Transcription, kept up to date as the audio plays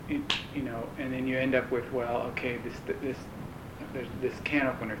and then you end up with, well, okay, there's this can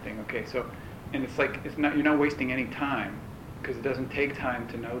opener thing, okay, so, and it's like, you're not wasting any time, because it doesn't take time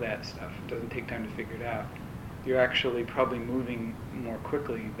to know that stuff. It doesn't take time to figure it out. You're actually probably moving more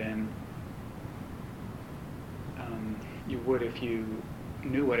quickly than you would if you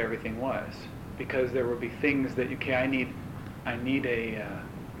knew what everything was, because there will be things that I need a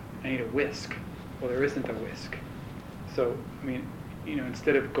whisk. Well, there isn't a whisk. So, I mean,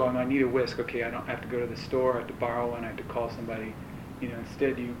 instead of going, I need a whisk, okay, I don't have to go to the store, I have to borrow one, I have to call somebody.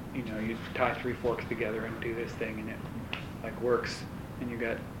 Instead you tie 3 forks together and do this thing, and it like works, and you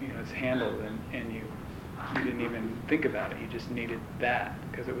got, it's handled, and you didn't even think about it. You just needed that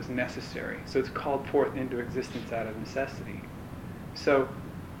because it was necessary. So it's called forth into existence out of necessity. So,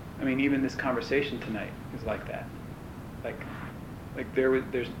 I mean, even this conversation tonight is like that. Like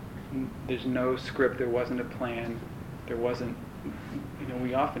there's no script. There wasn't a plan. There wasn't.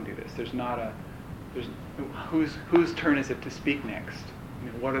 We often do this. There's whose turn is it to speak next?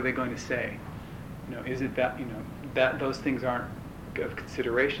 What are they going to say? Is it that that those things aren't of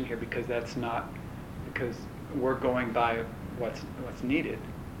consideration here because we're going by what's needed.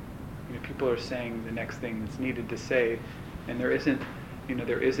 People are saying the next thing that's needed to say, and there isn't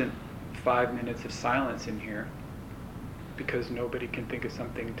 5 minutes of silence in here because nobody can think of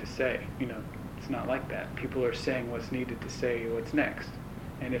something to say. It's not like that. People are saying what's needed to say, what's next.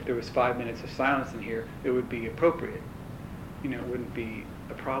 And if there was 5 minutes of silence in here, it would be appropriate. It wouldn't be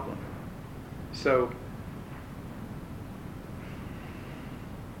a problem. So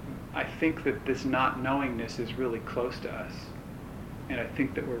I think that this not knowingness is really close to us. And I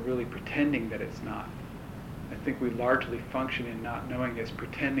think that we're really pretending that it's not. I think we largely function in not knowingness,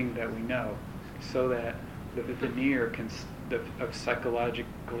 pretending that we know, so that the veneer of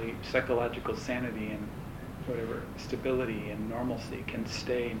psychological sanity and whatever stability and normalcy can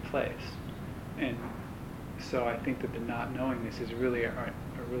stay in place. And so I think that the not knowingness is really a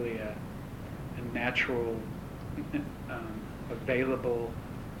natural, available,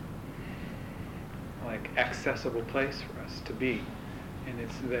 like accessible place for us to be. And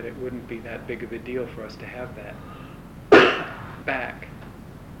it's that it wouldn't be that big of a deal for us to have that back,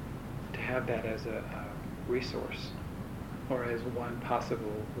 to have that as a resource, or as one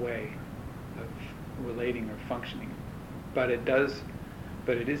possible way of relating or functioning. But it is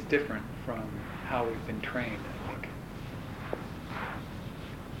different from how we've been trained, I think.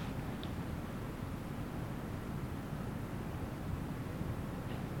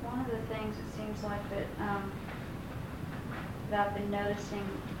 One of the things it seems like that I've been noticing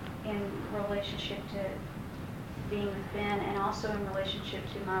in relationship to being with Ben, and also in relationship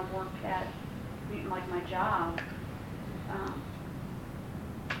to my work at, like, my job,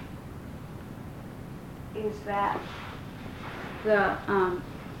 is that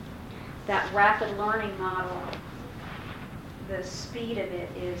that rapid learning model, the speed of it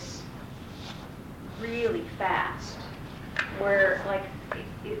is really fast, where like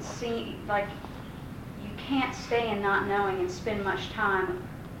it seems like you can't stay in not knowing and spend much time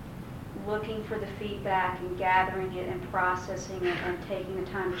looking for the feedback and gathering it and processing it and taking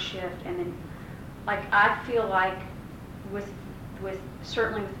the time to shift. And then, like, I feel like with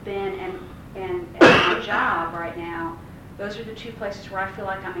certainly with Ben and my job right now, those are the two places where I feel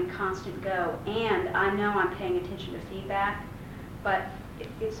like I'm in constant go, and I know I'm paying attention to feedback, but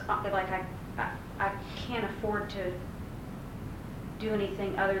it's like I can't afford to do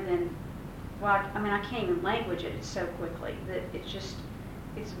anything other than, well, I mean, I can't even language it so quickly that it's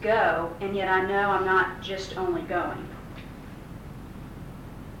go, and yet I know I'm not just only going.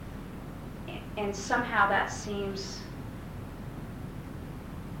 And somehow that seems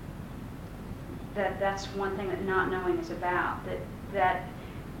that's one thing that not knowing is about, that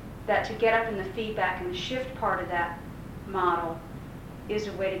to get up in the feedback and the shift part of that model is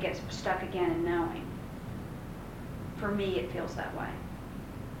a way to get stuck again in knowing. For me, it feels that way.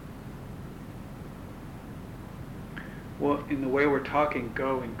 Well, in the way we're talking,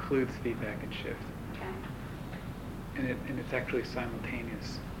 go includes feedback and shift. Okay. And it's actually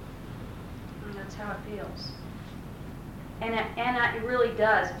simultaneous. And that's how it feels. And it really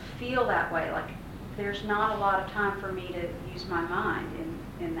does feel that way. Like there's not a lot of time for me to use my mind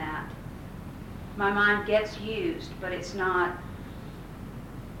in that. My mind gets used, but it's not.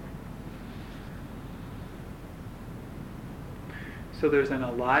 So there's an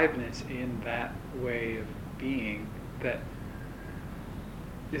aliveness in that way of being that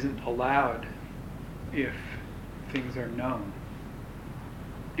isn't allowed if things are known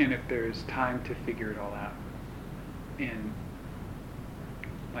and if there's time to figure it all out. And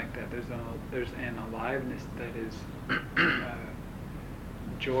like that, there's an aliveness that is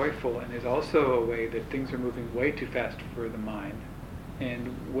joyful, and there's also a way that things are moving way too fast for the mind,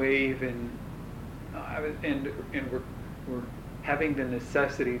 and we're having the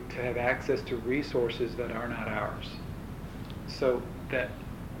necessity to have access to resources that are not ours. So that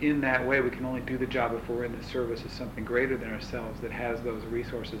in that way we can only do the job if we're in the service of something greater than ourselves that has those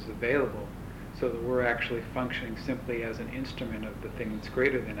resources available, so that we're actually functioning simply as an instrument of the thing that's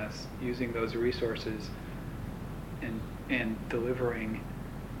greater than us, using those resources and delivering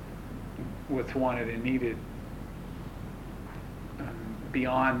what's wanted and needed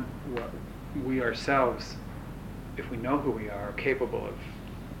beyond what we ourselves, if we know who we are capable of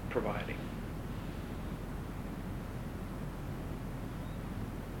providing.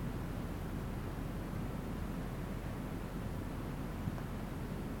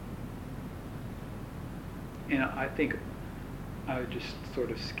 And I think I just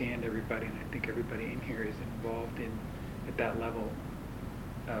sort of scanned everybody, and I think everybody in here is involved at that level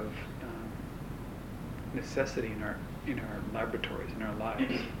of necessity in our laboratories, in our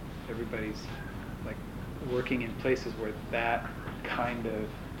lives. Everybody's like working in places where that kind of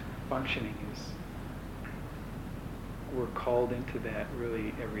functioning is. We're called into that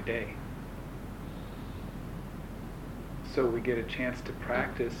really every day. So we get a chance to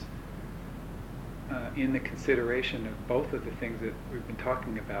practice in the consideration of both of the things that we've been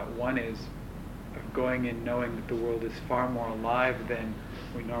talking about. One is of going in knowing that the world is far more alive than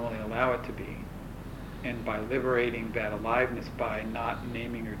we normally allow it to be. And by liberating that aliveness by not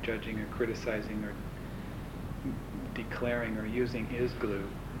naming or judging or criticizing or declaring or using is glue.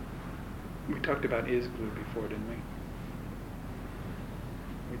 We talked about is glue before, didn't we?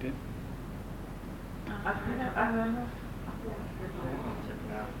 We did? I don't know.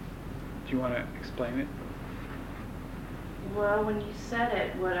 Do you want to explain it? Well, when you said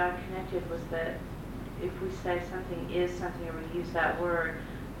it, what I connected was that if we say something is something or we use that word,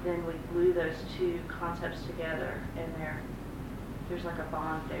 then we glue those two concepts together, and there's like a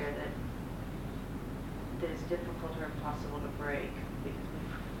bond there that is difficult or impossible to break because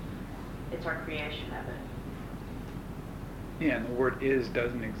it's our creation of it. Yeah, and the word is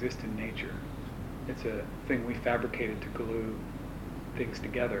doesn't exist in nature. It's a thing we fabricated to glue things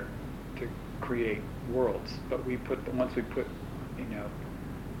together to create worlds. But once we put,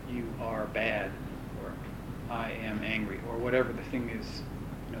 you are bad, or I am angry, or whatever the thing is,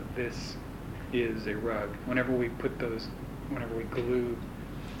 this is a rug. Whenever we glue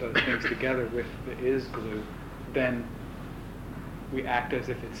those things together with the is glue, then we act as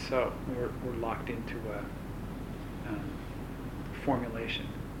if it's so. We're locked into a formulation,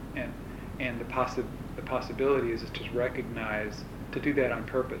 and the possibility is to recognize, to do that on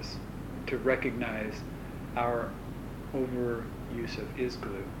purpose, to recognize our overuse of is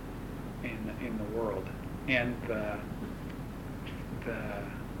glue in the world, and the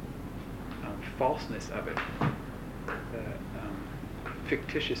falseness of it, the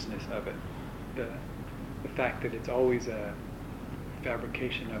fictitiousness of it, the fact that it's always a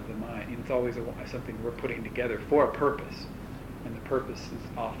fabrication of the mind, and it's always something we're putting together for a purpose, and the purpose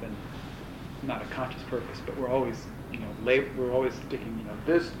is often not a conscious purpose, but we're always, we're always sticking,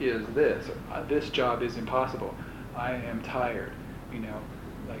 this is this, or this job is impossible, I am tired,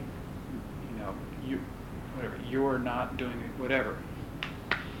 you're not doing it, whatever.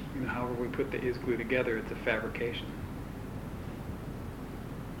 However we put the is glue together, it's a fabrication.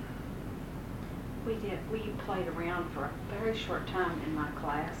 We played around for a very short time in my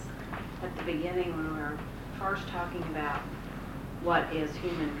class at the beginning when we were first talking about what is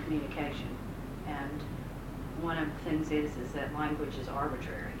human communication. And one of the things is that language is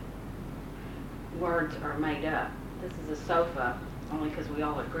arbitrary. Words are made up. This is a sofa, only because we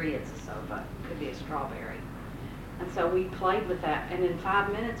all agree it's a sofa. It could be a strawberry. And so we played with that, and in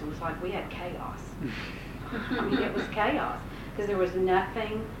 5 minutes it was like we had chaos. I mean, it was chaos, because there was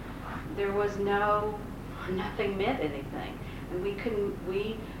nothing meant anything. And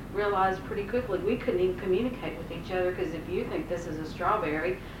we realized pretty quickly we couldn't even communicate with each other, because if you think this is a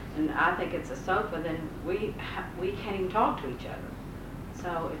strawberry and I think it's a sofa, then we can't even talk to each other.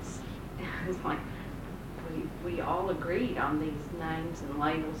 So it's like we all agreed on these names and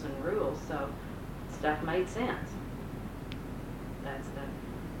labels and rules, so stuff made sense. That's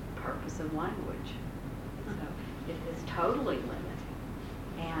the purpose of language. So it is totally limiting.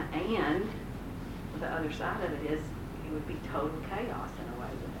 And the other side of it is it would be total chaos in a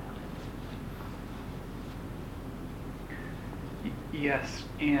way without it. Yes,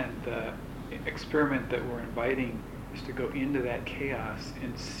 and the experiment that we're inviting is to go into that chaos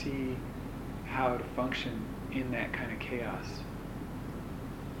and see how to function in that kind of chaos.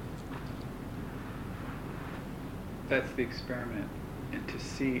 That's the experiment. and to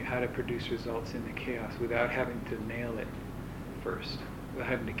see how to produce results in the chaos without having to nail it first, without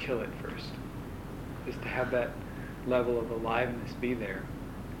having to kill it first. Just to have that level of aliveness be there,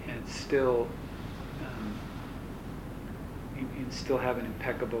 and still and still have an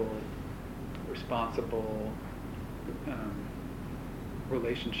impeccable, responsible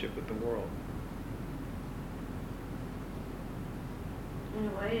relationship with the world. In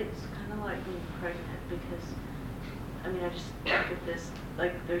a way, it's kind of like being pregnant, because, I mean, I just look at this,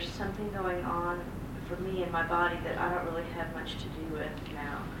 like, there's something going on for me in my body that I don't really have much to do with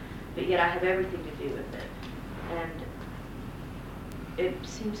now, but yet I have everything to do with it. And it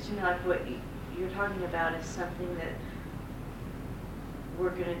seems to me like what you're talking about is something that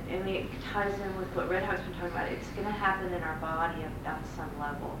we're going to, I mean, it ties in with what Red Hawk's been talking about. It's going to happen in our body on some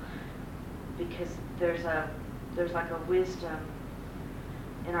level, because there's like a wisdom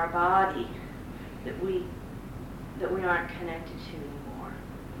in our body that we aren't connected to anymore.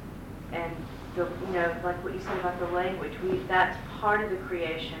 And like what you said about the language, that's part of the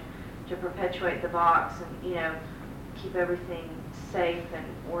creation, to perpetuate the box and keep everything safe and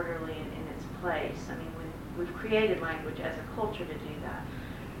orderly in its place. I mean, we've created language as a culture to do that.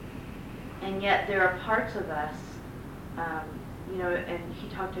 And yet there are parts of us, and he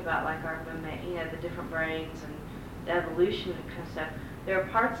talked about like our, the different brains and the evolution and kind of stuff. There are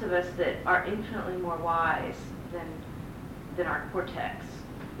parts of us that are infinitely more wise than our cortex,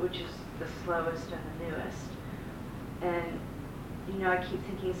 which is the slowest and the newest. And I keep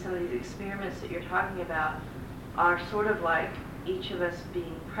thinking some of these experiments that you're talking about are sort of like each of us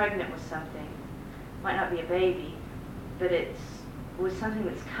being pregnant with something. Might not be a baby, but it's with something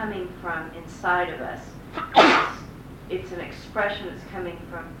that's coming from inside of us. It's an expression that's coming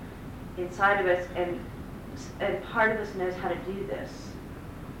from inside of us, and part of us knows how to do this.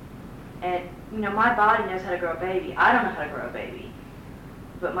 And my body knows how to grow a baby. I don't know how to grow a baby,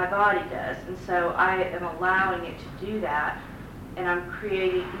 but my body does, and so I am allowing it to do that, and I'm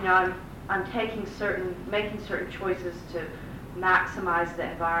creating. I'm making certain choices to maximize the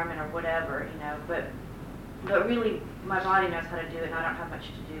environment or whatever, but really my body knows how to do it, and I don't have much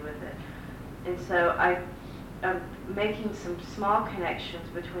to do with it. And so I'm making some small connections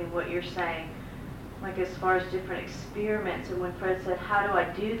between what you're saying, like as far as different experiments, and when Fred said, how do I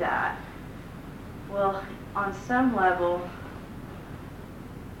do that? Well, on some level,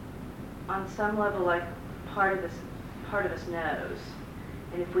 like part of us knows,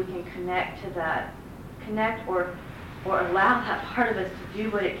 and if we can connect or allow that part of us to do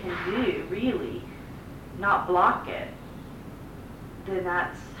what it can do, really, not block it, then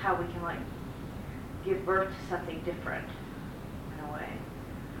that's how we can give birth to something different, in a way.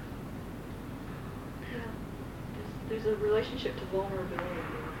 Yeah. There's a relationship to vulnerability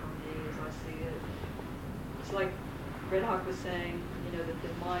there for me as I see it. It's like Red Hawk was saying, that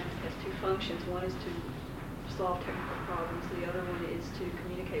the mind has two functions. One is to solve technical problems. The other one is to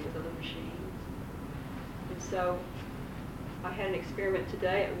communicate with other machines. And so I had an experiment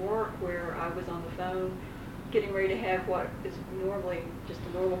today at work where I was on the phone getting ready to have what is normally just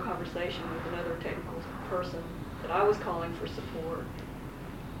a normal conversation with another technical person that I was calling for support.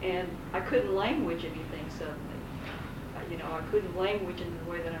 And I couldn't language anything suddenly. I couldn't language in the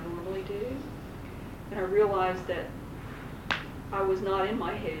way that I normally do. And I realized that I was not in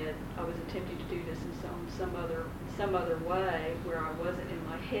my head. I was attempting to do this in some other way where I wasn't in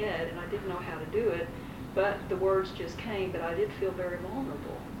my head, and I didn't know how to do it, but the words just came. But I did feel very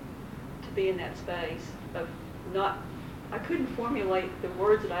vulnerable to be in that space of I couldn't formulate the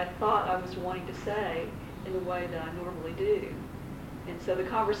words that I thought I was wanting to say in the way that I normally do. And so the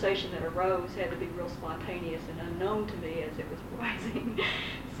conversation that arose had to be real spontaneous and unknown to me as it was rising.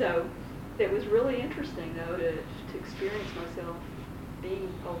 So it was really interesting, though, to experience myself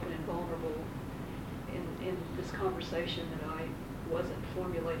being open and vulnerable in this conversation that I wasn't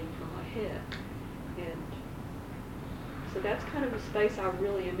formulating from my head. And so that's kind of a space I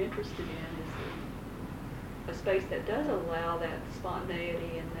really am interested in, is a space that does allow that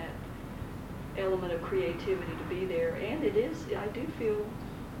spontaneity and that element of creativity to be there. And I do feel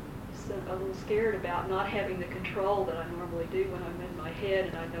a little scared about not having the control that I normally do when I'm in my head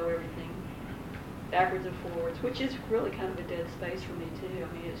and I know everything backwards and forwards, which is really kind of a dead space for me too.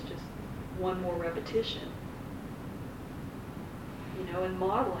 I mean, it's just one more repetition. In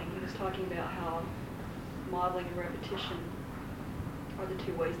modeling, he was talking about how modeling and repetition are the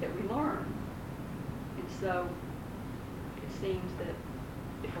two ways that we learn. And so it seems that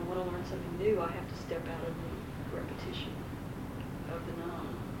if I want to learn something new, I have to step out of the repetition of the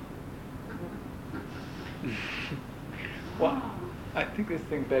known. Well, I think this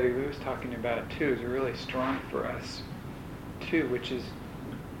thing Betty Lou was talking about too is really strong for us too, which is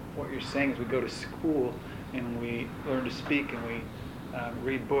what you're saying is we go to school and we learn to speak and we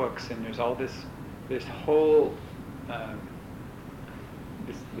read books, and there's all this whole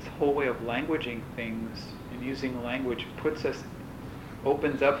this whole way of languaging things and using language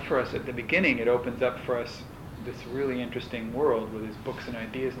opens up for us at the beginning. It opens up for us this really interesting world with these books and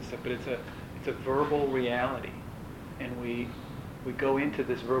ideas and stuff. But it's a verbal reality, and we go into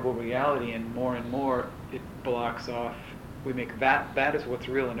this verbal reality, and more it blocks off. We make that is what's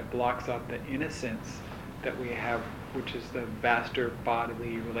real, and it blocks off the innocence that we have, which is the vaster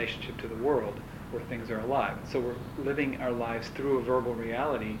bodily relationship to the world, where things are alive. So we're living our lives through a verbal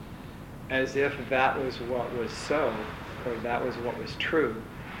reality as if that was what was so, or that was what was true,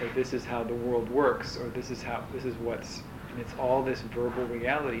 or this is how the world works, or this is what's, and it's all this verbal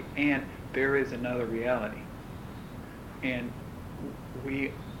reality, and there is another reality. And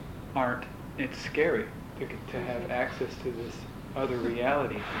we aren't, it's scary to have access to this other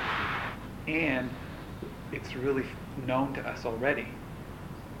reality. And it's really known to us already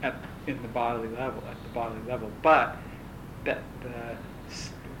in the bodily level, but that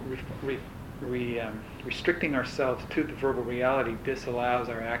restricting ourselves to the verbal reality disallows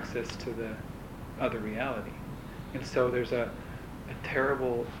our access to the other reality. And so there's a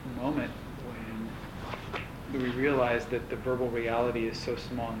terrible moment when we realize that the verbal reality is so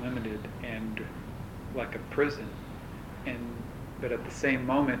small and limited and like a prison, but at the same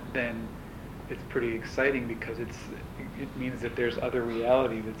moment then it's pretty exciting because it means that there's other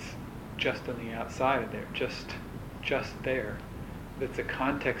reality that's just on the outside of there, just there. That's a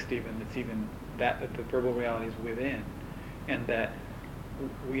context even, that's even that the verbal reality is within, and that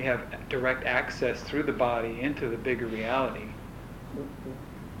we have direct access through the body into the bigger reality,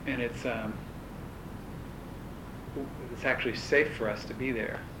 and it's actually safe for us to be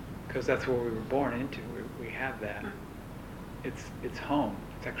there because that's what we were born into. We have that. It's home.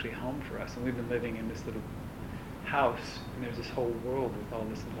 It's actually home for us, and we've been living in this little house, and there's this whole world with all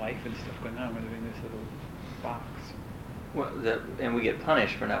this life and stuff going on. We're living in this little box. Well, and we get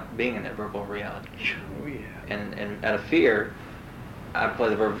punished for not being in that verbal reality. Oh yeah. And out of fear, I play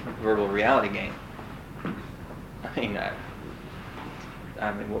the verbal reality game. I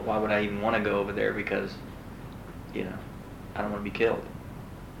mean, why would I even want to go over there? Because, I don't want to be killed.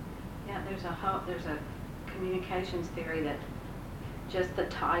 Yeah, there's a communications theory that just the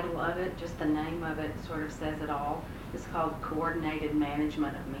title of it, just the name of it sort of says it all. It's called coordinated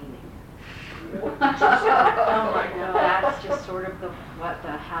management of meaning. Oh my God. That's just sort of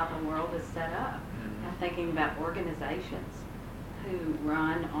how the world is set up. I'm thinking about organizations who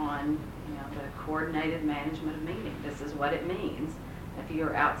run on, the coordinated management of meaning. This is what it means. If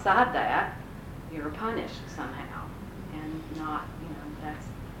you're outside that, you're punished somehow, and not, that's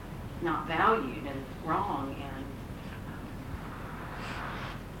not valued and wrong. And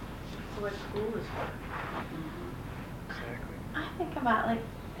So what school is for? Exactly. I think about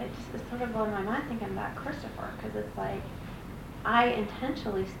it's sort of blowing my mind thinking about Christopher, because it's like I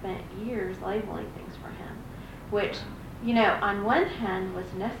intentionally spent years labeling things for him, which, on one hand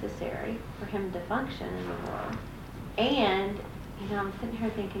was necessary for him to function in the world, and, I'm sitting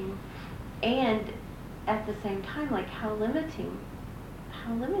here thinking, and at the same time, like how limiting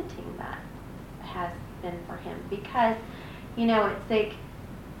that has been for him, because, it's like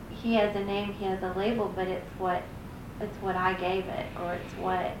he has a name, he has a label, but it's what I gave it, or it's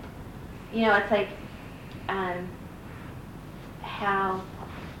what, it's like how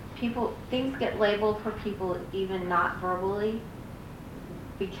things get labeled for people even not verbally,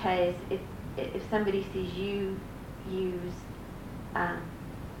 because if somebody sees you use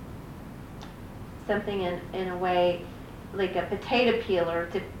something in a way, like a potato peeler,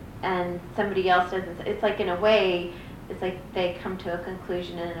 and somebody else doesn't, it's like in a way, it's like they come to a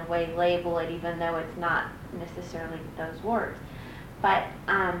conclusion and in a way label it, even though it's not necessarily those words. But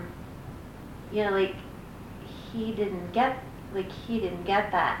like he didn't get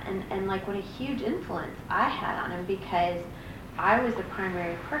that, and like what a huge influence I had on him, because I was the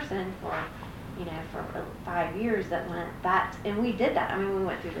primary person for 5 years that went that, and we did that. I mean, we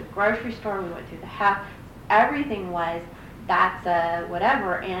went through the grocery store, we went through the house, everything was that's a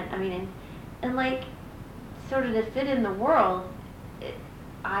whatever, and I mean, and like sort of to fit in the world,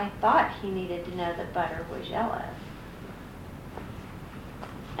 I thought he needed to know that butter was yellow.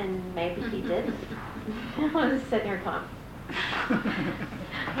 And maybe he didn't. I was sitting here going,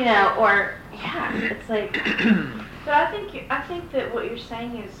 or, yeah, it's like. But I think that what you're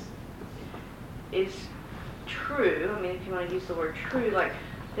saying is true. I mean, if you want to use the word true, like,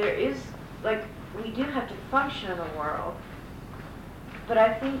 there is, like, we do have to function in the world. But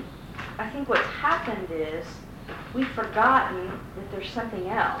I think what's happened is we've forgotten that there's something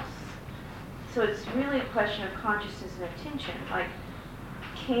else. So it's really a question of consciousness and attention. Like,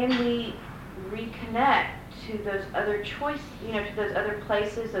 can we reconnect to those other choices, to those other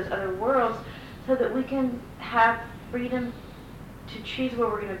places, those other worlds, so that we can have freedom to choose where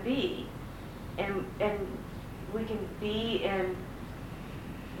we're going to be, and we can be in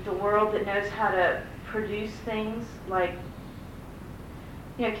the world that knows how to produce things, like,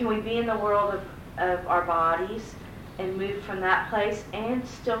 can we be in the world of our bodies and move from that place and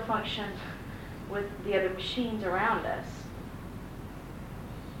still function with the other machines around us?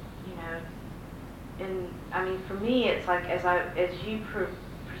 And I mean, for me, it's like as you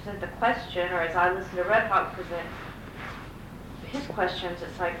present the question, or as I listen to Red Hawk present his questions,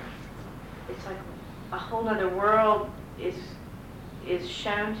 it's like a whole other world is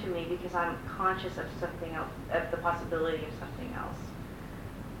shown to me because I'm conscious of something else, of the possibility of something else.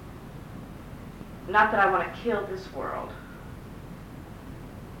 Not that I want to kill this world,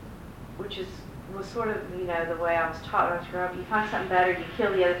 which was sort of, the way I was taught when I was growing up. You find something better, you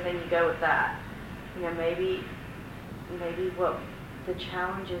kill the other thing, you go with that. Maybe what the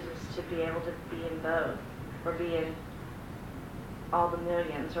challenge is to be able to be in both, or be in all the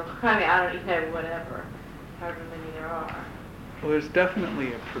millions, or I don't whatever, however many there are. Well, there's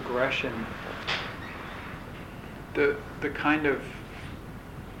definitely a progression. The kind of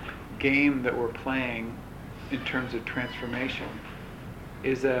game that we're playing in terms of transformation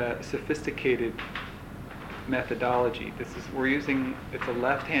is a sophisticated methodology. It's a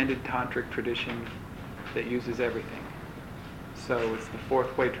left-handed tantric tradition that uses everything. So it's the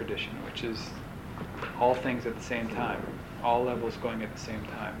fourth way tradition, which is all things at the same time, all levels going at the same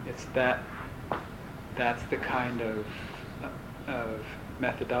time. That's the kind of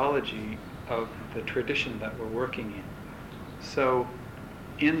methodology of the tradition that we're working in. So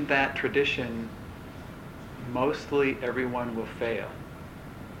in that tradition, mostly everyone will fail.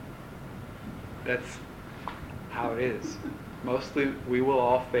 That's how it is. Mostly we will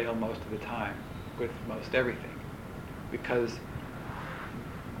all fail most of the time with most everything, because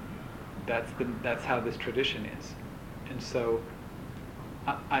that's how this tradition is. And so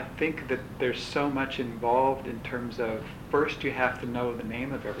I think that there's so much involved in terms of, first you have to know the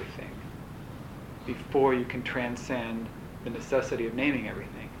name of everything before you can transcend the necessity of naming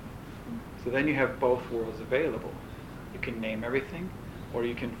everything. So then you have both worlds available. You can name everything, or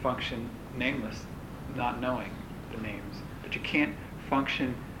you can function nameless, not knowing the names. But you can't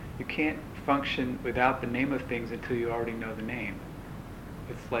function without the name of things until you already know the name.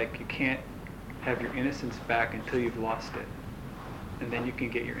 It's like you can't have your innocence back until you've lost it. And then you can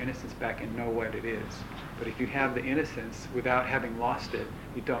get your innocence back and know what it is. But if you have the innocence without having lost it,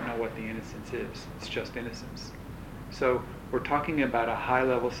 you don't know what the innocence is. It's just innocence. So we're talking about a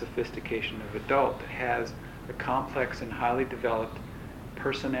high-level sophistication of adult that has a complex and highly developed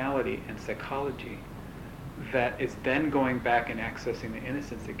personality and psychology that is then going back and accessing the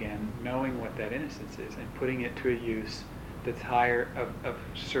innocence again, knowing what that innocence is, and putting it to a use that's higher, of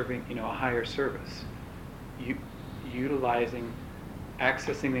serving, a higher service. Utilizing,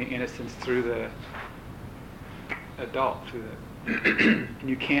 accessing the innocence through the adult, and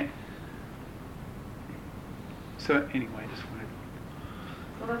you can't. So anyway, I just wanted.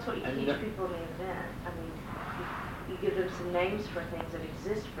 Well, that's what you teach people in the event. I mean, you give them some names for things that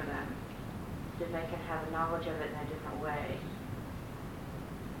exist for them, then they can have a knowledge of it in a different way.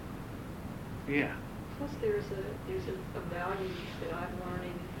 Yeah. Plus, there's a value that I'm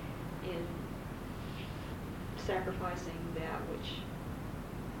learning in sacrificing that which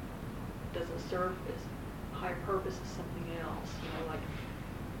doesn't serve as high purpose as something else. Like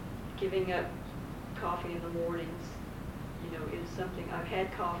giving up coffee in the mornings, is something. I've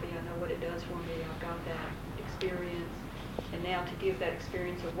had coffee, I know what it does for me, I've got that experience, and now to give that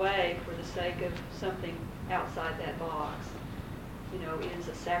experience away for the sake of something outside that box, is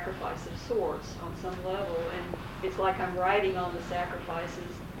a sacrifice of sorts on some level, and it's like I'm writing on the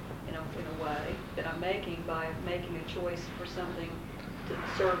sacrifices, in a way that I'm making by making a choice for something to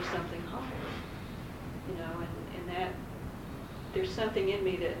serve something higher, and that there's something in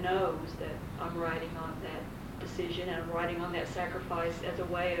me that knows that I'm writing on that decision and I'm writing on that sacrifice as a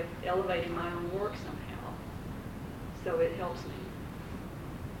way of elevating my own work somehow. So it helps me.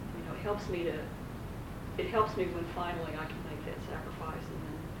 It helps me when finally I can make that sacrifice and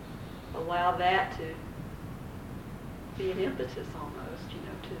then allow that to be an impetus almost,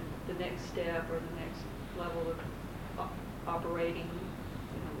 to the next step or the next level of operating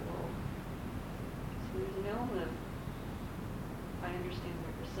in the world. So there's an element of, I understand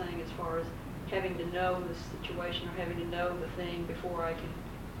what you're saying as far as having to know the situation or having to know the thing before I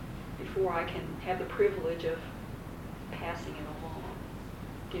can have the privilege of passing it along,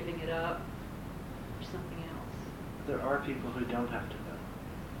 giving it up for something else. There are people who don't have to know.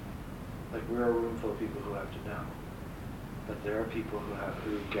 Like, we're a room full of people who have to know. But there are people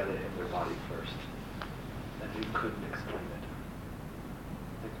who get it in their body first and who couldn't explain it.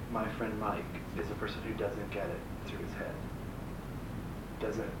 Like, my friend Mike is a person who doesn't get it through his head.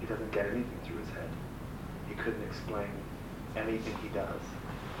 He doesn't get anything through his head. He couldn't explain anything he does.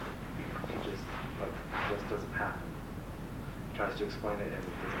 He just doesn't happen. He tries to explain it and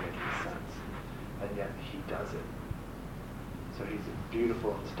it doesn't make any sense. And yet he does it. So he's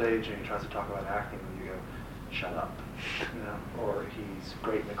beautiful on stage and he tries to talk about acting and you go, shut up. You know? Or he's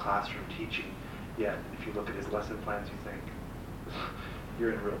great in the classroom teaching, yet if you look at his lesson plans you think,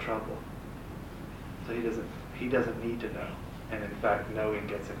 you're in real trouble. So he doesn't need to know. And in fact, knowing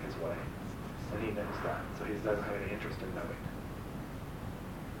gets in his way. And he knows that. So he doesn't have any interest in knowing.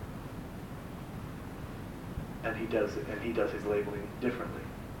 And he does his labeling differently.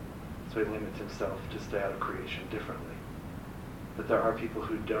 So he limits himself to stay out of creation differently. But there are people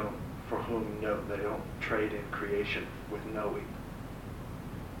who don't, for whom they don't trade in creation with knowing.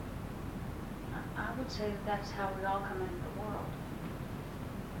 I would say that that's how we all come into the world.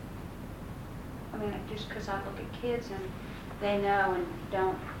 I mean, just because I look at kids and they know and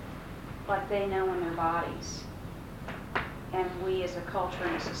don't, like they know in their bodies. And we as a culture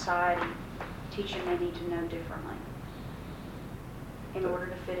and a society teach them they need to know differently in order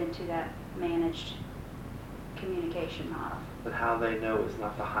to fit into that managed communication model. But how they know is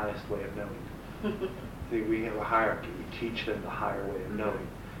not the highest way of knowing. See, we have a hierarchy. We teach them the higher way of knowing,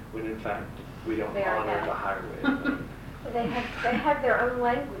 when in fact we don't honor the higher way of knowing. They have their own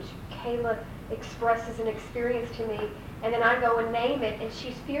language. Kayla expresses an experience to me, and then I go and name it, and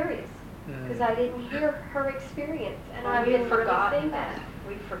she's furious because I didn't hear her experience, and I've been forgotten really that.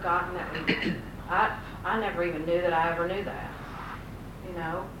 We've forgotten that. I never even knew that I ever knew that. You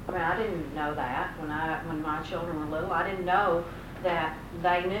know, I mean, I didn't know that when my children were little. I didn't know that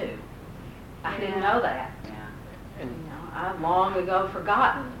they knew. I didn't know that. Yeah. You know, I long ago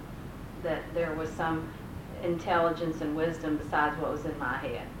forgotten that there was some intelligence and wisdom besides what was in my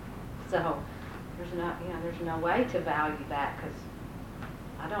head. So there's no way to value that because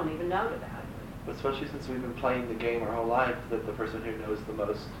I don't even know to value it. But especially since we've been playing the game our whole life, that the person who knows the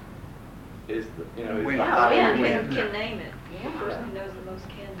most is the higher Yeah, win. can name it. Yeah. The person who knows the most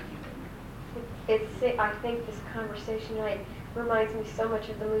can name it. I think this conversation tonight reminds me so much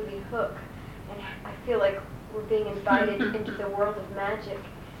of the movie Hook, and I feel like we're being invited into the world of magic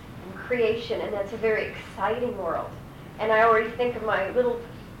and creation, and that's a very exciting world. And I already think of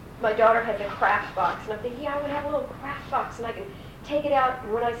my daughter has a craft box, and I'm thinking, I would have a little craft box, and I can take it out,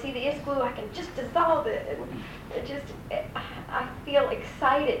 and when I see the is-glue, I can just dissolve it, and I feel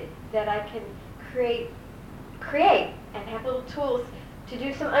excited that I can create, and have little tools to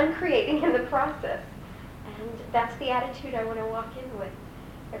do some uncreating in the process. And that's the attitude I want to walk in with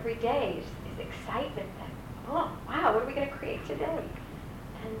every day, is excitement that, oh, wow, what are we going to create today?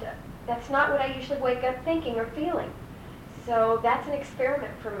 And that's not what I usually wake up thinking or feeling. So that's an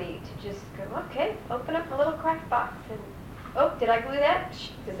experiment for me to just go, okay, open up a little craft box, and, oh, did I glue that? Shh,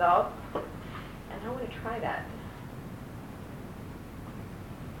 dissolve. And I want to try that.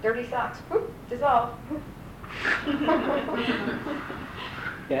 Dirty socks, whoop, dissolve.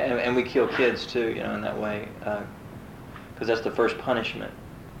 Yeah, and we kill kids too, you know, in that way, because that's the first punishment.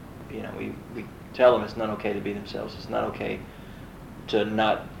 You know, we tell them it's not okay to be themselves. It's not okay to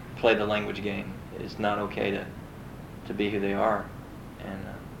not play the language game. It's not okay to be who they are, and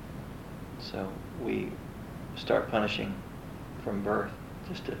so we start punishing from birth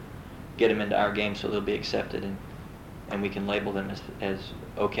just to get them into our game so they'll be accepted and we can label them as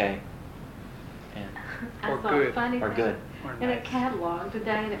okay. And I Or saw good. a funny Or thing good. Or in a nice. catalog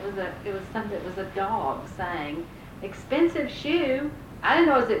today, and it was a dog saying, "Expensive shoe." I didn't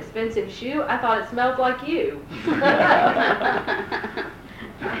know it was an expensive shoe. I thought it smelled like you.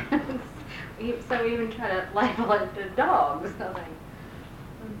 So we even try to label it to dogs. I think.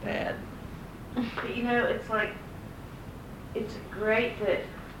 bad. But you know, it's like, it's great that,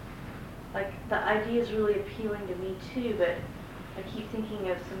 like, the idea is really appealing to me too, but I keep thinking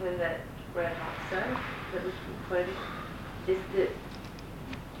of something that Red Hawk said, that was quoted, is that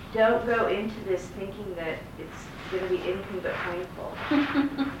don't go into this thinking that it's going to be anything but painful,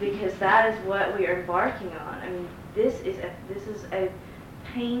 because that is what we are embarking on. I mean, this is a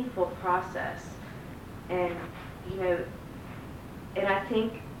painful process, and you know, and I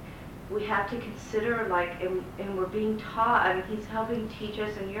think we have to consider, like, and we're being taught, I mean, he's helping teach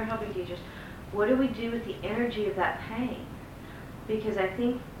us and you're helping teach us, what do we do with the energy of that pain? Because I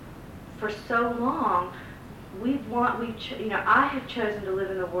think for so long, I have chosen to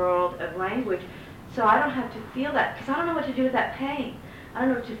live in the world of language, so I don't have to feel that, because I don't know what to do with that pain. I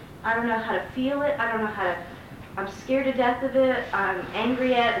don't know how to feel it. I don't know I'm scared to death of it. I'm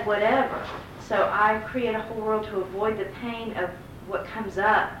angry at it, whatever. So I create a whole world to avoid the pain of what comes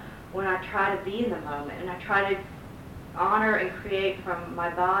up when I try to be in the moment, and I try to honor and create from my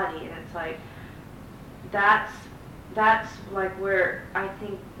body. And it's like, that's like where I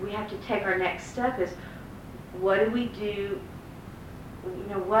think we have to take our next step is, what do we do?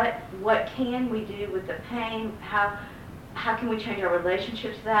 What can we do with the pain? How can we change our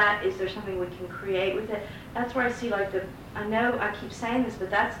relationship to that? Is there something we can create with it? That's where I see I know I keep saying this, but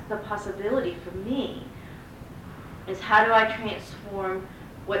that's the possibility for me, is how do I transform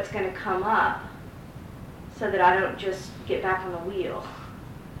what's going to come up so that I don't just get back on the wheel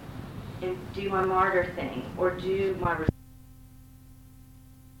and do my martyr thing or do my...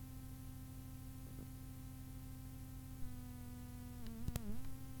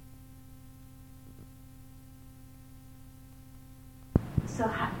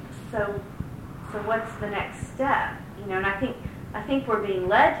 So what's the next step? And I think we're being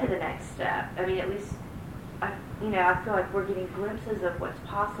led to the next step. I mean, at least, I feel like we're getting glimpses of what's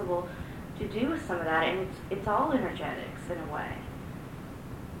possible to do with some of that, and it's all energetics in a way.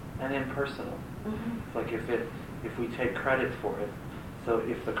 And impersonal. Mm-hmm. It's like if we take credit for it, so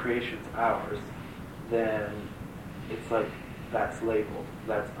if the creation's ours, then it's like that's labeled,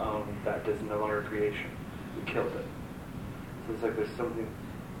 that's owned, that is no longer creation. We killed it. So it's like there's something,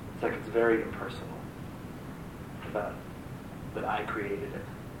 it's like it's very impersonal about that I created it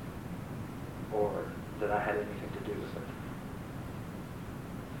or that I had anything to do with it.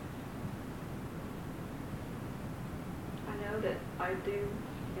 I know that I do,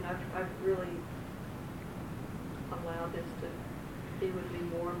 and I've really allowed this to be with me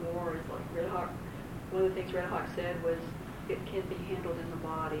more and more. Is like Red Hawk. One of the things Red Hawk said was, it can be handled in the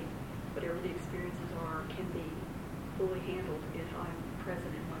body. Whatever the experiences are can be fully handled if I'm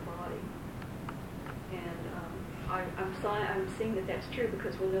present in my body. And I'm seeing that that's true,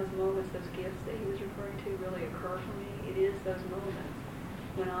 because when those moments, those gifts that he was referring to really occur for me, it is those moments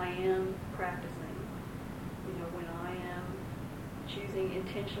when I am practicing, when I am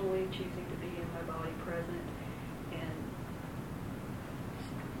intentionally choosing to be in my body present and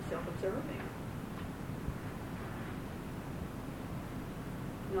self-observing.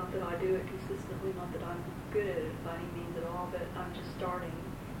 Not that I do it consistently, not that I'm good at it by any means at all, but I'm just starting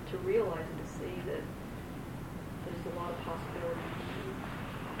to realize and to see that there's a lot of possibility.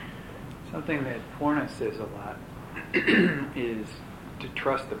 Something that Purna says a lot is to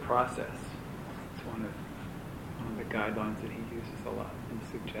trust the process. It's one of the guidelines that he uses a lot and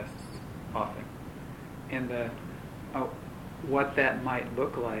suggests often. And what that might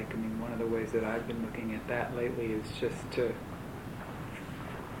look like, one of the ways that I've been looking at that lately is just to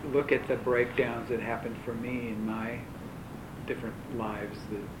look at the breakdowns that happened for me in my different lives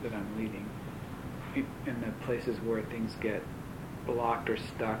that I'm leading, in the places where things get blocked or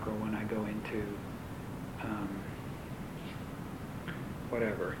stuck, or when I go into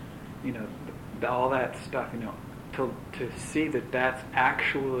whatever, all that stuff, to see that that's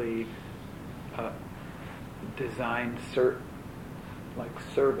actually designed service,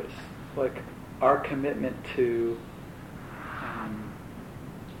 like our commitment to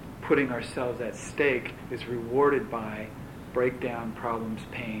putting ourselves at stake is rewarded by breakdown, problems,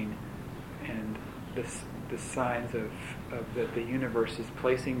 pain, and the signs of that the universe is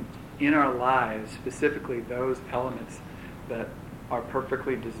placing in our lives, specifically those elements that are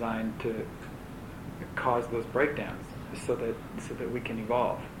perfectly designed to cause those breakdowns, so that we can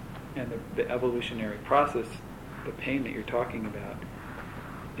evolve. And the evolutionary process, the pain that you're talking about,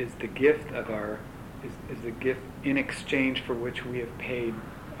 is the gift is the gift in exchange for which we have paid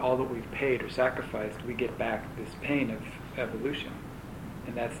all that we've paid or sacrificed. We get back this pain of evolution,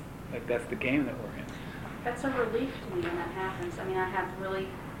 and that's the game that we're in. That's a relief to me when that happens. I have really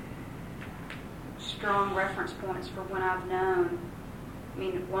strong reference points for when I've known.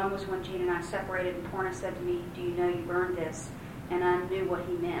 One was when Gene and I separated, and Purna said to me, "Do you know you've earned this?" And I knew what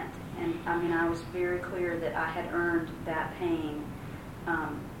he meant. And I was very clear that I had earned that pain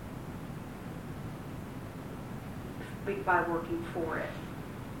by working for it.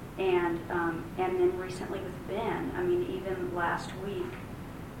 And then recently with Ben, even last week,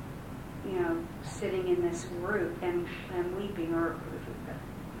 sitting in this group and weeping,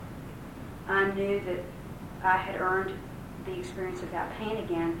 I knew that I had earned the experience of that pain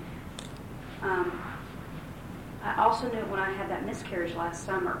again. I also knew when I had that miscarriage last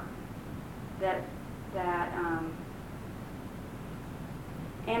summer that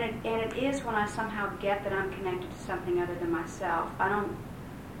And it is when I somehow get that I'm connected to something other than myself. I don't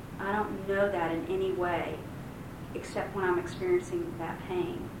know that in any way, except when I'm experiencing that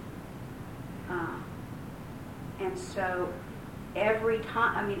pain. And so every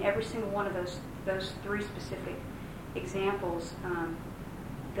time, every single one of those three specific examples,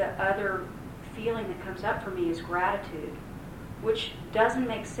 the other feeling that comes up for me is gratitude, which doesn't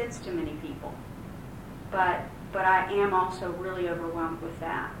make sense to many people. But I am also really overwhelmed with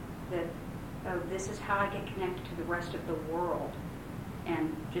that this is how I get connected to the rest of the world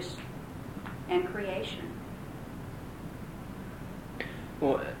and creation.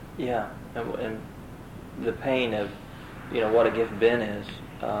 Well, yeah, and the pain of, what a gift Ben is,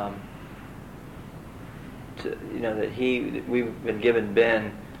 that we've been given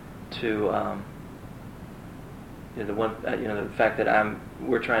Ben to, the fact that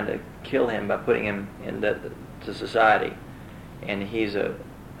we're trying to kill him by putting him to society, and he's a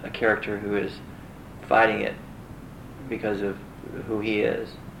character who is fighting it because of who he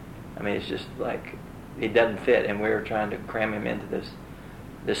is. It's just like it doesn't fit, and we're trying to cram him into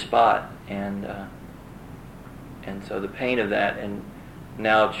this spot, and so the pain of that, and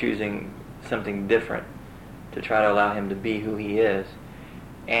now choosing something different to try to allow him to be who he is,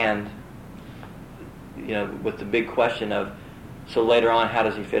 and with the big question of, so later on, how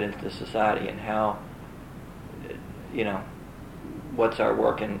does he fit into society, and how, what's our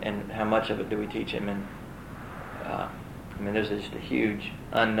work, and how much of it do we teach him, and there's just a huge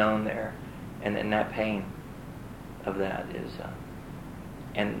unknown there, and that pain of that is,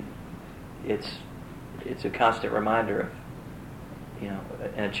 and it's a constant reminder of,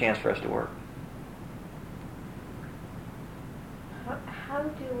 and a chance for us to work. How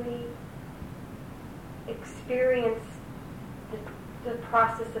do we experience the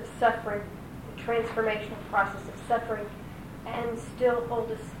process of suffering, the transformational process of suffering, and still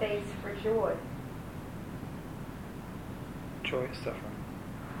hold a space for joy? Joy is suffering.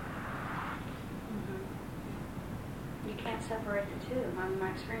 Mm-hmm. You can't separate the two.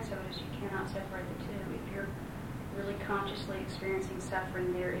 My experience of it is you cannot separate the two. If you're really consciously experiencing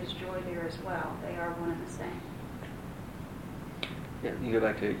suffering, there is joy there as well. They are one and the same. Yeah, you go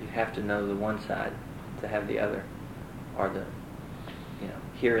back to, you have to know the one side to have the other, or the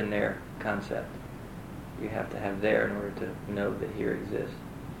here and there concept. You have to have there in order to know that here exists.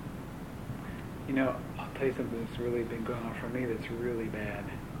 I'll tell you something that's really been going on for me that's really bad.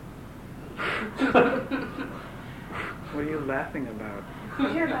 What are you laughing about?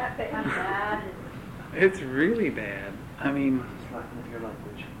 You're laughing. I'm bad. It's really bad. It's laughing at your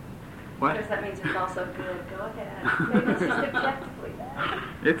language. What? Because that means it's also good. Go ahead. Maybe it's just objectively bad.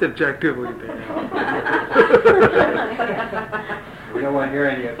 It's objectively bad. We don't want to hear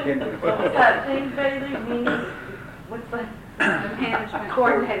any opinions. What's that thing, Bailey? What's that? Management.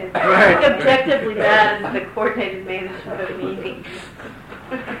 Coordinated. Right. Objectively bad is the coordinated management of meetings.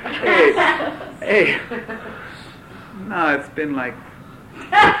 Hey. No, it's been like...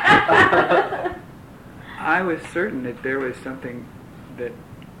 I was certain that there was something that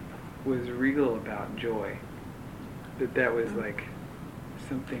was real about joy. That was like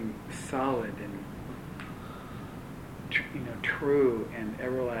something solid and true and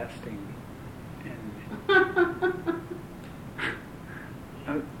everlasting. And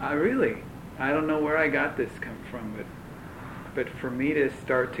I don't know where I got this come from, but for me to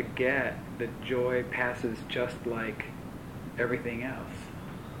start to get that joy passes just like everything else,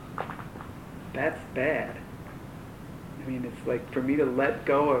 that's bad. It's like for me to let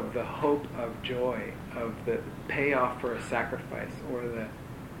go of the hope of joy, of the payoff for a sacrifice, or the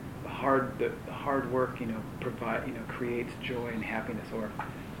hard work, creates joy and happiness, or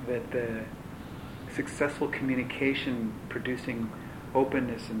that the successful communication producing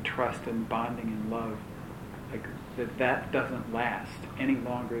openness and trust and bonding and love, like that doesn't last any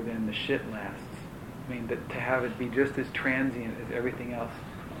longer than the shit lasts. That to have it be just as transient as everything else,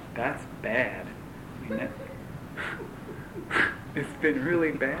 that's bad. It's been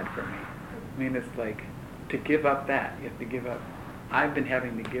really bad for me. It's like to give up that. You have to give up. I've been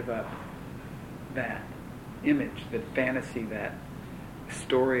having to give up that image, that fantasy, that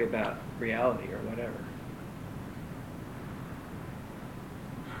story about reality or whatever.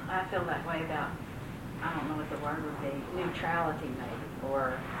 I feel that way about, I don't know what the word would be, neutrality maybe,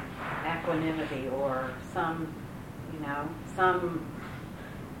 or equanimity, or some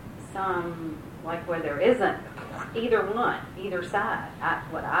like where there isn't either one, either side.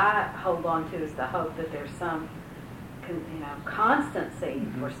 What I hold on to is the hope that there's some, constancy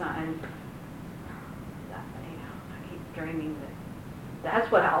or something. I keep dreaming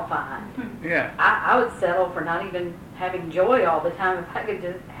that's what I'll find. Yeah. I would settle for not even having joy all the time if I could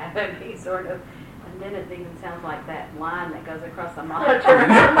just have it be sort of, and then it even sounds like that line that goes across the monitor.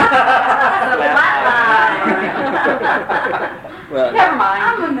 Well, Never mind.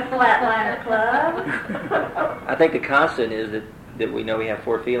 I'm in the Flatliner Club. I think the constant is that we know we have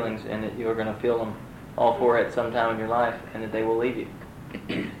 4 feelings and that you're going to feel them all 4 at some time in your life and that they will leave you.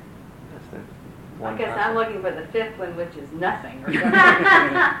 That's the one I guess constant. I'm looking for the 5th one, which is nothing or something.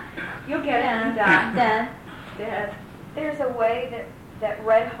 You'll get it when you're Dead. done. Dead. There's a way that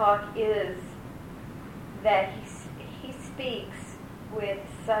Red Hawk is, that he speaks with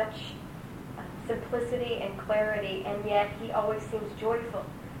such simplicity and clarity, and yet he always seems joyful.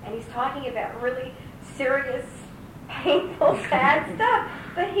 And he's talking about really serious, painful, sad stuff,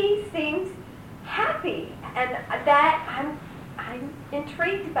 but he seems happy, and that I'm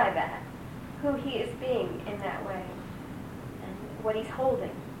intrigued by that, who he is being in that way, and what he's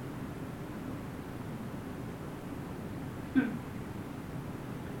holding.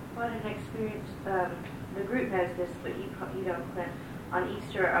 What an experience. The group knows this, but you don't, Clint. On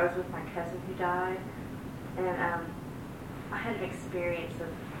Easter, I was with my cousin who died, and I had an experience of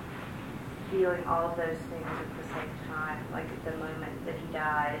feeling all of those things at the same time. Like at the moment that he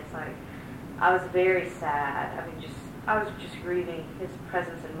died, it's like I was very sad. I mean, I was just grieving his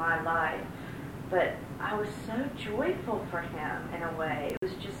presence in my life, but I was so joyful for him in a way.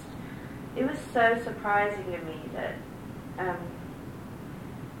 It was so surprising to me that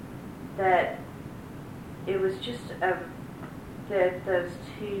it was just that those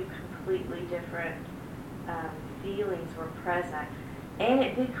 2 completely different feelings were present, and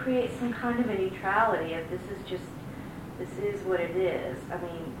it did create some kind of a neutrality of this is what it is. I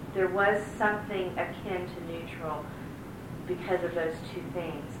mean, there was something akin to neutral because of those 2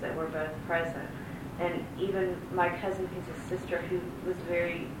 things that were both present. And even my cousin, who's a sister, who was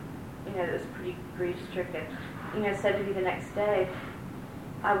very, that was pretty grief-stricken, said to me the next day,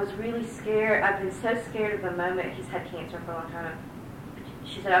 I was really scared. I've been so scared of the moment. He's had cancer for a long time.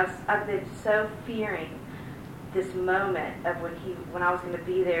 She said, I've been so fearing this moment of when I was going to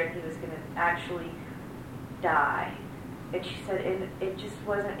be there and he was going to actually die. And she said, and it just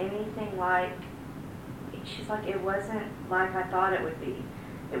wasn't anything like, she's like, it wasn't like I thought it would be.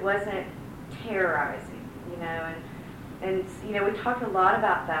 It wasn't terrorizing, and we talked a lot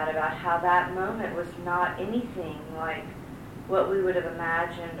about that, about how that moment was not anything like what we would have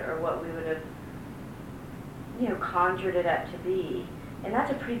imagined or what we would have, conjured it up to be. And that's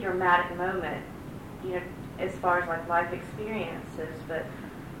a pretty dramatic moment, as far as like life experiences. But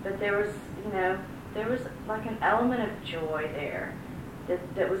there was, there was like an element of joy there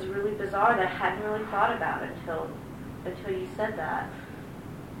that was really bizarre that I hadn't really thought about until you said that.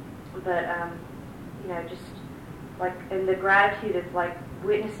 But just like, and the gratitude of like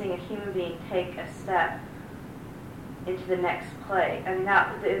witnessing a human being take a step into the next play. I mean,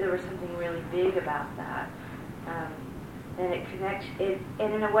 there was something really big about that, and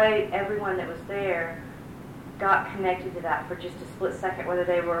and in a way, everyone that was there got connected to that for just a split second, whether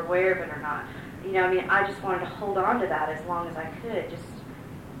they were aware of it or not. I just wanted to hold on to that as long as I could. Just,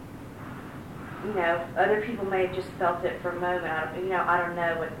 other people may have just felt it for a moment. I don't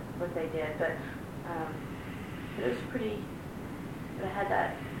know what they did, but it was pretty. But I had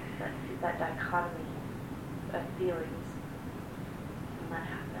that dichotomy of feelings when that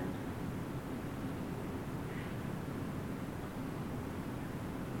happened.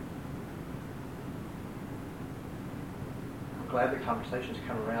 I'm glad the conversation's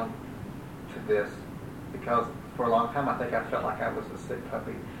come around to this, because for a long time I think I felt like I was a sick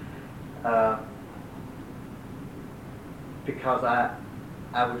puppy, because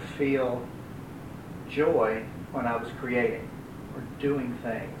I would feel joy when I was creating or doing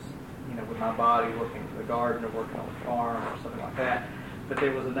things, with my body, working in the garden or working on the farm or something like that. But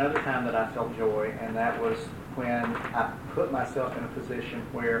there was another time that I felt joy, and that was when I put myself in a position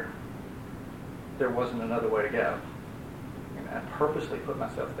where there wasn't another way to go. I purposely put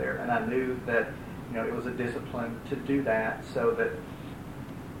myself there, and I knew that it was a discipline to do that, so that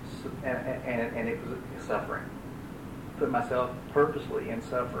and it was suffering. Put myself purposely in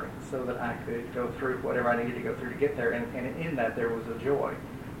suffering so that I could go through whatever I needed to go through to get there, and in that there was a joy.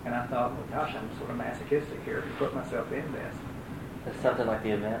 And I thought, well, gosh, I'm sort of masochistic here to put myself in this. That's something like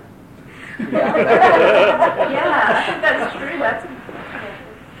the event. Yeah, that's true. That's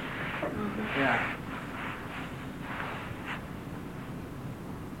Yeah.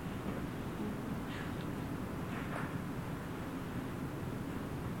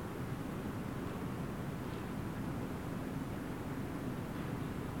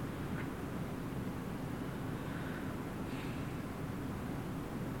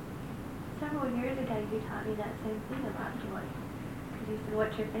 couple of years ago, you taught me that same thing about joy. Because you said,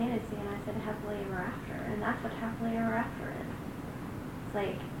 what's your fantasy? And I said, happily ever after. And that's what happily ever after is. It's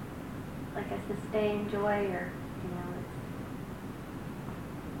like a sustained joy, or,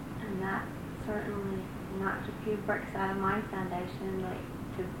 and that certainly knocked a few bricks out of my foundation,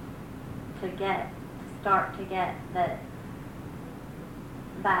 start to get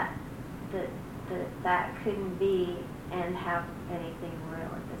that couldn't be and have anything real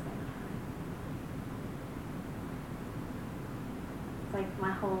at the same time. It's like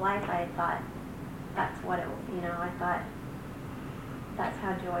my whole life I thought that's what it, I thought that's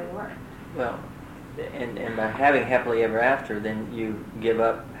how joy worked. Well, and by having happily ever after, then you give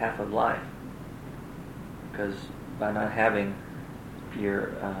up half of life. Because by not having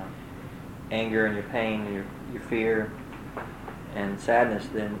your anger and your pain and your fear and sadness,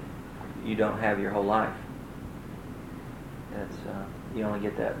 then you don't have your whole life. That's you only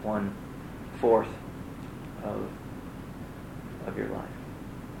get that 1/4 of your life.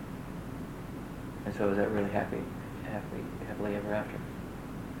 And so, is that really happily ever after?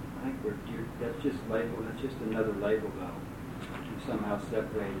 I think that's just label. That's just another label, though. You somehow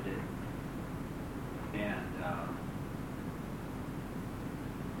separated it, and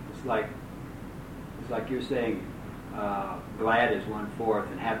it's like you're saying, glad is 1/4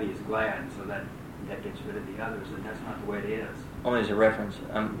 and happy is glad, so that gets rid of the others, and that's not the way it is. Only as a reference.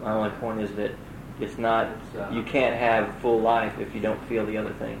 My only point is that it's not. You can't have full life if you don't feel the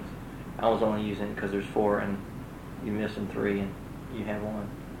other things. I was only using because there's 4 and you're missing 3 and you have 1,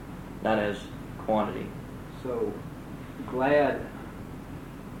 not as quantity. So glad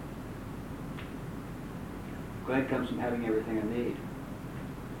comes from having everything I need.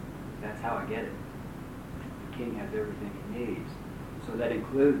 That's how I get it. The king has everything he needs. So that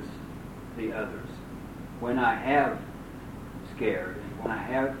includes the others. When I have scared, and when I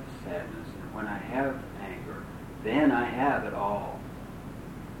have sadness, and when I have anger, then I have it all.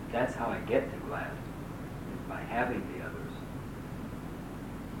 That's how I get to glad, is by having the others.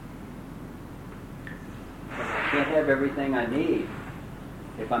 But I can't have everything I need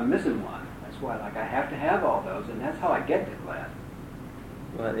if I'm missing one. That's why, I have to have all those, and that's how I get to glad.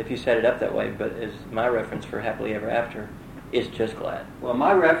 Well, if you set it up that way, but as my reference for happily ever after is just glad. Well,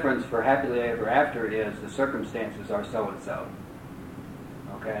 my reference for happily ever after is the circumstances are so-and-so.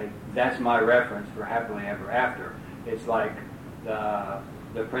 Okay? That's my reference for happily ever after. It's like the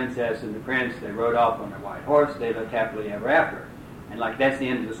princess and the prince, they rode off on their white horse, they lived happily ever after. And that's the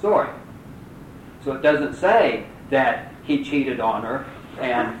end of the story. So it doesn't say that he cheated on her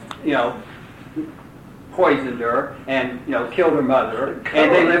and, poisoned her and, killed her mother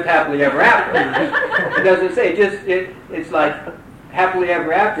and they lived happily ever after. It doesn't say. It's like happily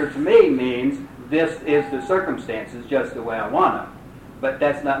ever after to me means this is the circumstances just the way I want them. But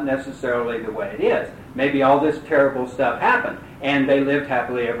that's not necessarily the way it is. Maybe all this terrible stuff happened and they lived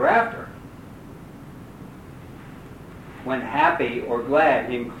happily ever after. When happy or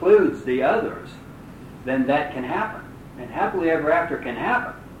glad includes the others, then that can happen. And happily ever after can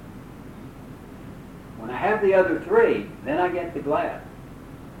happen. When I have the other 3, then I get the glad.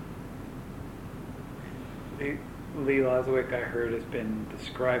 Lee Loswick, I heard, has been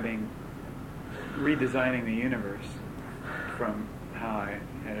redesigning the universe from how I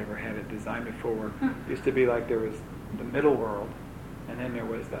had ever had it designed before. It used to be like there was the middle world, and then there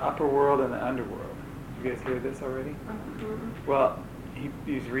was the upper world and the underworld. Did you guys hear this already? Mm-hmm. Well,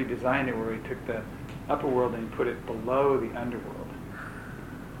 he's redesigned it where he took the upper world and he put it below the underworld.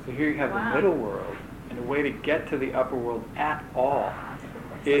 So here you have the middle world, and the way to get to the upper world at all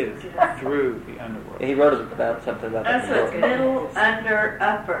is through the underworld. He wrote about something about that. That's what's middle, under,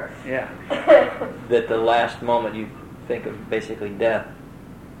 upper. Yeah. That the last moment you think of basically death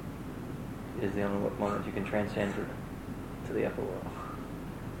is the only moment you can transcend to the upper world.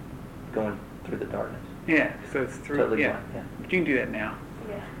 Going through the darkness. Yeah, so it's through, totally yeah. blind, yeah. But you can do that now.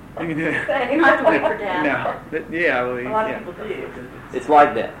 Yeah. You can do that. You don't have to wait for death. No. Yeah, well, A lot yeah. of people do. It's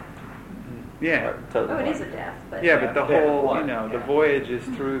like death. Yeah. Totally Oh, it blind. is a death, but... Yeah, but the Yeah, whole, yeah. the voyage is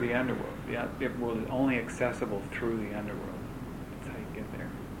through the underworld. The upworld is only accessible through the underworld. That's how you get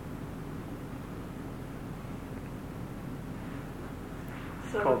there.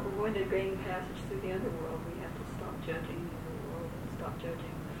 So if Called- we're going to gain passage through the underworld, we have to stop judging the world and stop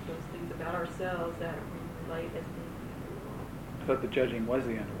judging those things about ourselves that we relate as being the underworld. I thought the judging was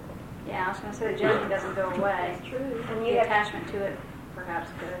the underworld. Yeah, I was going to say the judging doesn't go away. That's true. And the attachment to it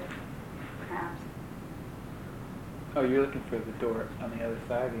perhaps could. Perhaps. Oh, you're looking for the door on the other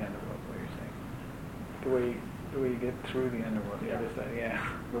side of the underworld, what you're saying. The way you get through the underworld, the other side, yeah.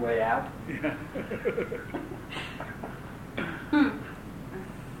 The way out. Yeah.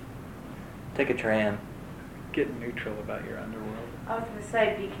 Take a tram. Get neutral about your underworld. I was going to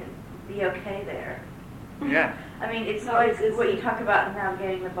say, be okay there. Yeah. I mean, it's Not like resistant. what you talk about in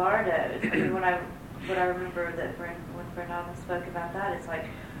navigating the bardos. I mean, what I remember that when Brendan spoke about that, it's like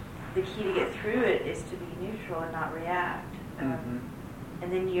the key to get through it is to be neutral and not react. And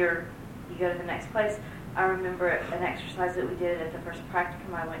then you go to the next place. I remember an exercise that we did at the first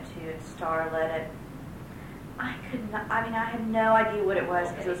practicum I went to at Star led it. I had no idea what it was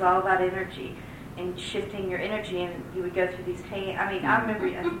because it was all about energy and shifting your energy, and you would go through these I remember,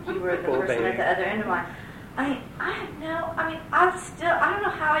 I think you were the Full person baby. at the other end of mine. I don't know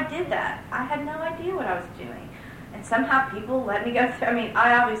how I did that. I had no idea what I was doing. And somehow people let me go through. I mean,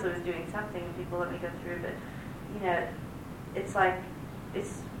 I obviously was doing something and people let me go through, but, it's like,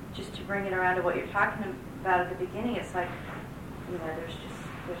 it's just to bring it around to what you're talking about at the beginning. It's like,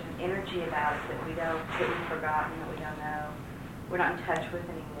 there's an energy about it that we've forgotten, that we don't know, we're not in touch with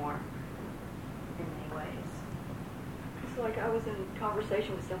anymore in many ways. It's like I was in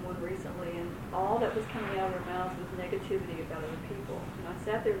conversation with someone recently, and all that was coming out of their mouths was negativity about other people. And I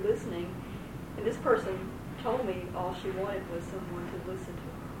sat there listening, and this person told me all she wanted was someone to listen to her.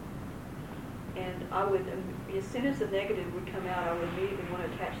 And I would, as soon as the negative would come out, I would immediately want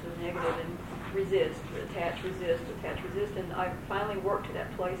to attach the negative and resist, attach, resist. And I finally worked to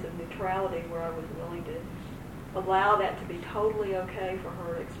that place of neutrality where I was willing to allow that to be totally okay for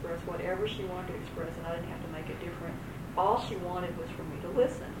her to express whatever she wanted to express, and I didn't have to make it different. All she wanted was for me to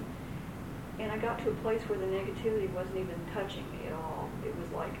listen. And I got to a place where the negativity wasn't even touching me at all. It was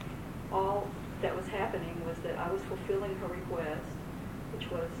like all that was happening was that I was fulfilling her request, which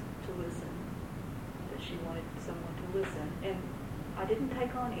was to listen, that she wanted someone to listen. And I didn't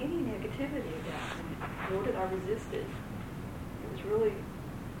take on any negativity at that point, nor did I resist it. It was really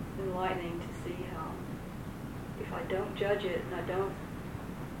enlightening to see how if I don't judge it and I don't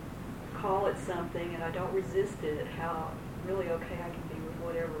call it something and I don't resist it, how really okay I can be with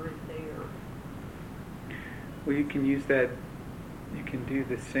whatever is there. Well, you can use that. You can do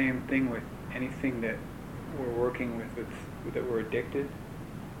the same thing with anything that we're working with that we're addicted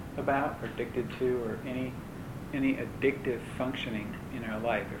about, or addicted to, or any addictive functioning in our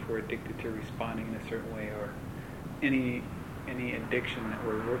life. If we're addicted to responding in a certain way, or any addiction that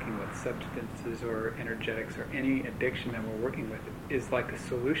we're working with, substances or energetics, or any addiction that we're working with, is like a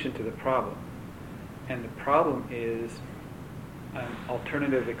solution to the problem. And the problem is an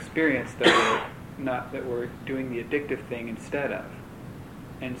alternative experience that we're doing the addictive thing instead of.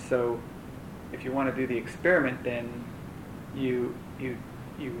 And so, if you want to do the experiment, then you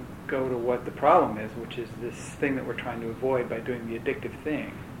go to what the problem is, which is this thing that we're trying to avoid by doing the addictive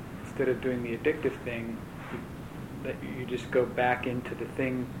thing. Instead of doing the addictive thing, you just go back into the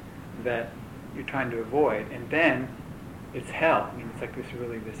thing that you're trying to avoid, and then it's hell. I mean, it's like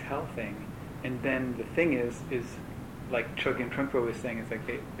this hell thing. And then the thing is like Chogyam Trungpa was saying, it's like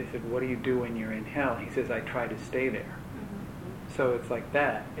they said, what do you do when you're in hell? He says, I try to stay there. Mm-hmm. So it's like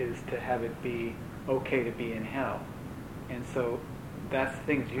that, is to have it be okay to be in hell. And so that's the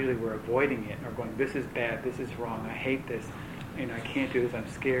thing, is usually we're avoiding it, or going, this is bad, this is wrong, I hate this, I can't do this, I'm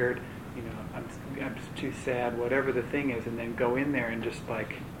scared, I'm too sad, whatever the thing is, and then go in there and just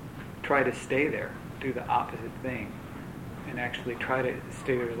like try to stay there, do the opposite thing, and actually try to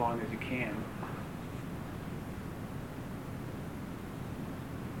stay there as long as you can.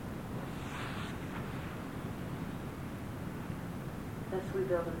 Thus we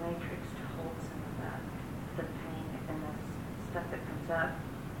build a matrix to hold some of that, the pain and the stuff that comes up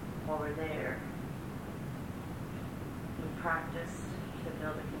while we're there. We practice to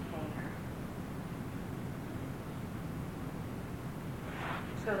build a container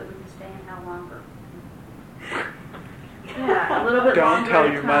So that we can stay in hell longer. Yeah, a little bit Don't longer tell at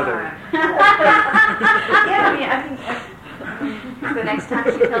a your time. mother. Yeah, I think The next time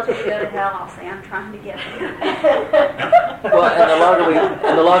she tells me to go to hell, I'll say, I'm trying to get there. Well,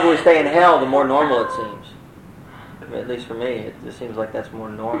 and the longer we stay in hell, the more normal it seems. I mean, at least for me, it just seems like that's more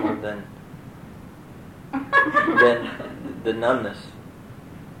normal than the numbness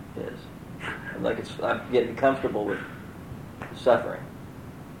is. Like I'm getting comfortable with suffering.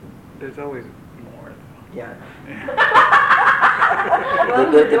 There's always more, though. Yeah.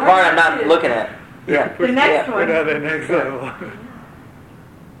 Well, the part I'm not looking at. Yeah. The next yeah. one. We're at the next level.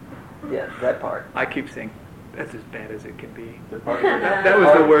 Yeah, that part. I keep saying, that's as bad as it can be. The part, That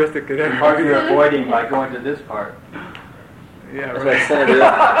was the worst it could the ever part be. you're avoiding by going to this part. Yeah, That's right. what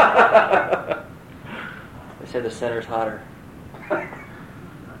Senator. They said the center's hotter.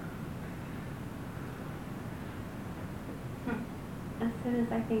 As soon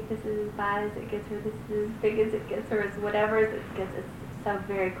as I think this is as bad as it gets, or this is as big as it gets, or as whatever as it gets, as so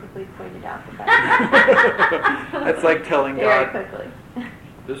very quickly pointed out the button. That's like telling very God, quickly.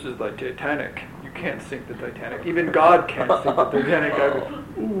 this is like Titanic. You can't sink the Titanic. Even God can't sink the Titanic. I go,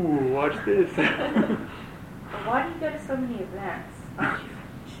 ooh, watch this. Why do you go to so many events?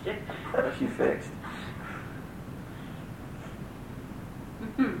 What you fixed?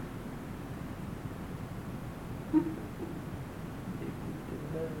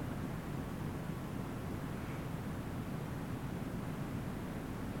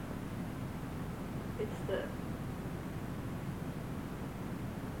 It's the,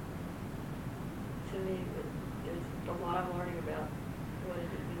 to me, there's a lot I'm learning about what it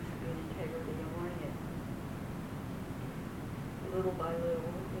means to be in integrity. I'm learning it little by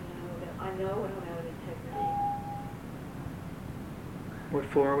little, that I know when I'm out of integrity. What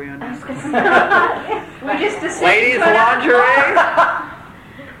floor are we on now? We just decided. Ladies' lingerie?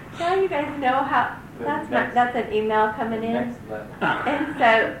 Now you guys know how. That's an email coming in, Next level. and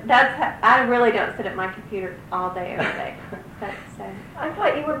so I really don't sit at my computer all day every day. So I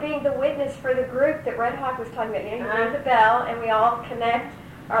thought you were being the witness for the group that Red Hawk was talking about. You ring the bell, and we all connect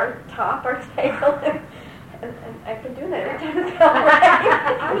our table. And I've been doing that every time the bell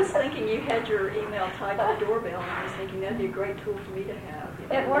rang. I was thinking you had your email tied to the doorbell, and I was thinking that'd be a great tool for me to have.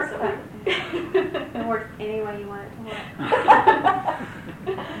 it works. So- It works any way you want it to work.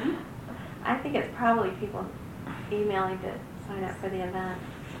 I think it's probably people emailing to sign up for the event.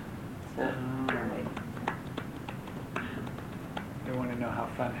 They want to know how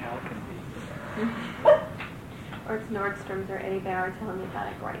fun hell can be. Or it's Nordstrom's or Eddie Bauer telling me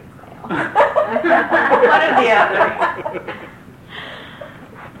about a great sale. One or the other.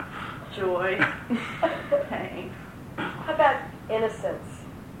 Joy, pain. How about innocence?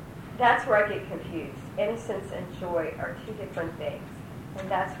 That's where I get confused. Innocence and joy are two different things. And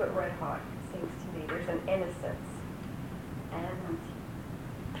that's what Red Hawk seems to me. There's an innocence and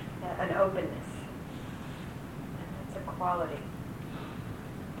an openness. And that's a quality.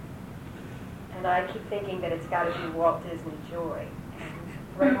 And I keep thinking that it's got to be Walt Disney joy. And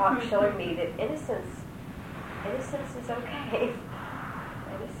Red Hawk showing me that innocence is okay.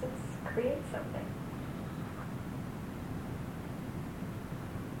 Innocence creates something.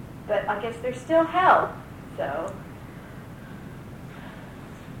 But I guess there's still hell. So,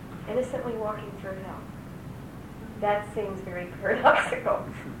 innocently walking through hell. That seems very paradoxical.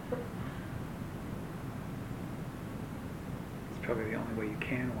 It's probably the only way you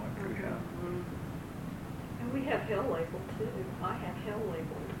can walk through hell. And we have hell labeled too. I have hell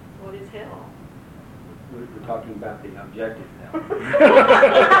labeled. What is hell? We're talking about the objective now.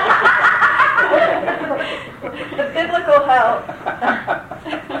 The biblical hell.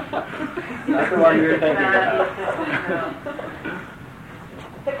 That's the one you're thinking about.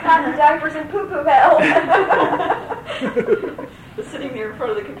 The cotton diapers and poo-poo hell. The sitting there in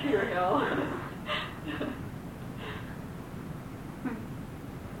front of the computer hell.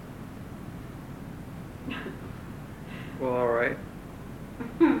 Well, all right.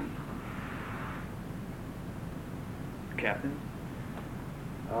 Captain?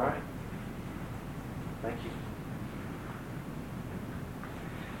 All right. Thank you.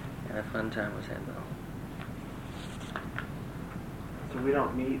 And a fun time was had though. So we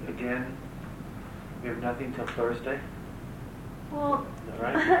don't meet again. We have nothing till Thursday. Well, Is that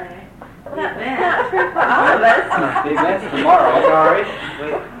right? not true for all of us. The event's tomorrow. Sorry. We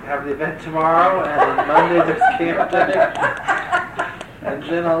have the event tomorrow, and on Monday there's camp day. And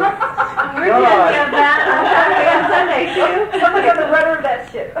then I'll. We're doing the event on Saturday and Sunday too. Somebody on the rudder of that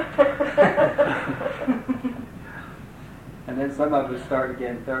ship. And then some of us start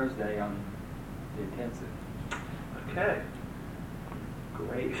again Thursday on the intensive. Okay.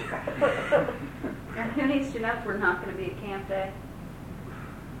 Great. And who needs to know if we're not going to be at camp day?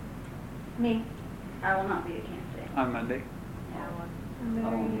 Me. I will not be at camp day. On Monday? Yeah, I will.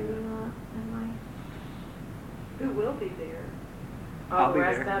 Who will be there? I'll All the be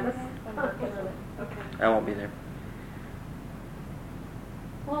rest there. of us? Okay. I won't be there.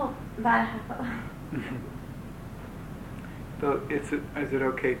 Well, that So is it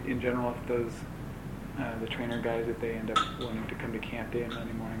okay in general if those the trainer guys, if they end up wanting to come to camp day on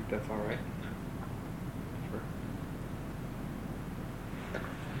Monday morning, that's all right? Sure.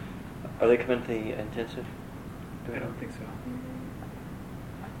 Are they coming to the intensive? I don't think so.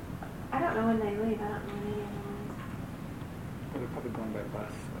 I don't know when they leave. I don't know when any of them Well, they're probably going by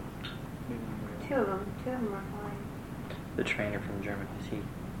bus, so maybe one way. leave. Two of them are flying. The trainer from Germany, is he?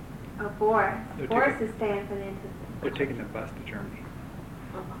 Oh, Boris. They're Boris taking- is staying for the intensive. They're taking the bus to Germany.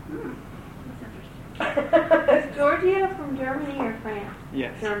 Is Giorgio from Germany or France?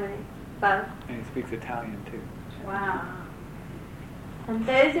 Yes. Germany. Both. And he speaks Italian too. Wow. And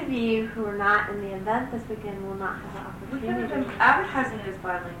those of you who are not in the event this weekend will not have the We could have opportunity. been advertising it as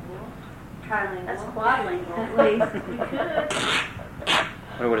bilingual, trilingual. That's quadlingual. At least. We could. I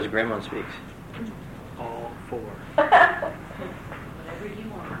wonder what his grandma speaks. All four. Whatever you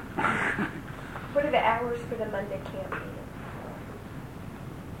want. What are the hours for the Monday camp meeting?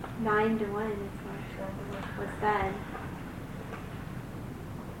 9 to 1 is what was said.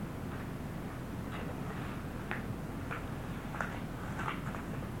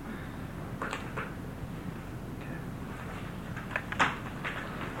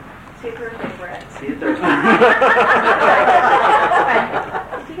 See you Thursday, Brett. See you Thursday.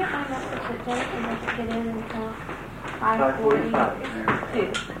 Did you get my message that Jennifer must get in until 5:40?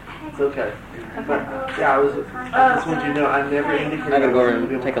 It's okay. But, yeah, I just want you to know, I never indicated. I gotta go over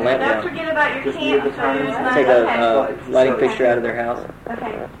and take a lamp Don't down. forget about your Just camp leave the food. time. Take a lighting fixture out of their house.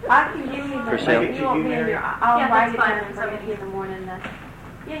 Okay, I can give you For the, sale. you won't be in your, I'll Yeah, write that's it fine, down and because bring it to you in the morning then.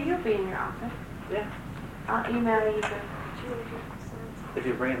 Yeah, you'll be in your office. Yeah. I'll email you the, If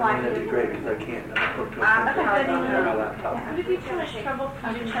you bring it in, that'd be great, because I can't. I'm hooked to a I printer think on that my laptop. Would it be too much trouble for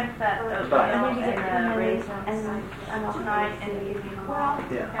you to check that I Fine. need to get the raise and I'm off tonight and the evening? Well,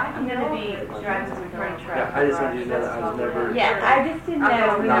 Yeah. I'm gonna be driving some freight truck. Yeah, I just wanted you to know that I was never. Yeah, I just didn't know.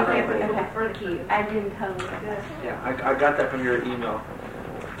 I'm we not were gonna able- be okay. for the key. I didn't totally get that. Yeah, I got that from your email.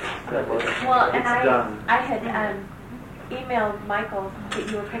 That was. Well, and It's I done. had emailed Michael that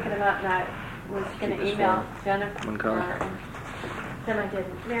you were picking him up, and I was going to Keep this email one. Jennifer. One call. Then I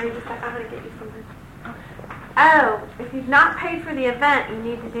didn't. Mary, just I'm going to get you something. Oh, if you've not paid for the event, you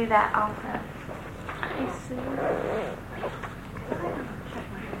need to do that also. Hey, Sue.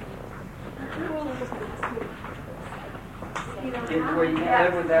 Were you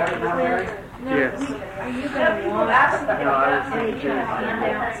good with that, Mary? No, Yes. are you Yeah, going to people want ask me No, I was about thinking-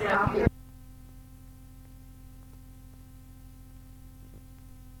 handouts?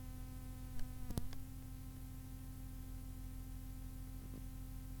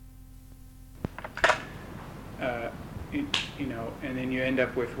 You know, and then you end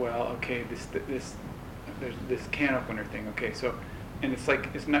up with, well, okay, there's this can opener thing, okay, so, and it's like,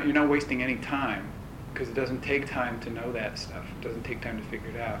 you're not wasting any time, because it doesn't take time to know that stuff, it doesn't take time to figure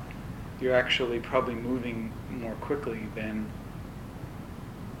it out. You're actually probably moving more quickly than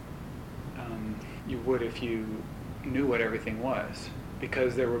you would if you knew what everything was,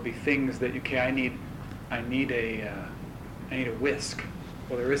 because there would be things that, okay, I need a whisk.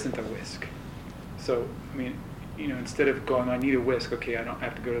 Well, there isn't a whisk. So, I mean, you know, instead of going, I need a whisk, okay, I don't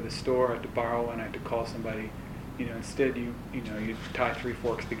have to go to the store, I have to borrow one, I have to call somebody. You know, instead you tie 3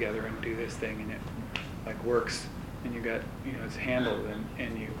 forks together and do this thing, and it like works, and you got, you know, it's handled,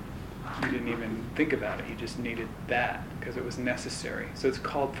 and you didn't even think about it. You just needed that because it was necessary. So it's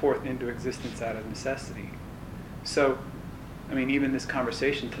called forth into existence out of necessity. So, I mean, even this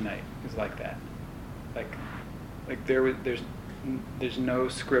conversation tonight is like that. Like there's no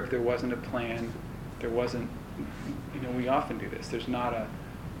script. There wasn't a plan. There wasn't. You know, we often do this. There's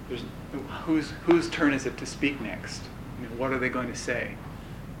whose turn is it to speak next? You know, what are they going to say?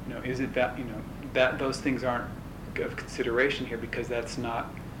 You know, is it that, you know, that those things aren't of consideration here because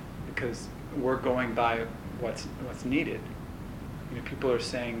we're going by what's needed. You know, people are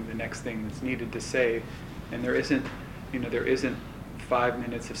saying the next thing that's needed to say, and there isn't 5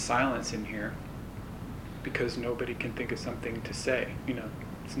 minutes of silence in here because nobody can think of something to say. You know,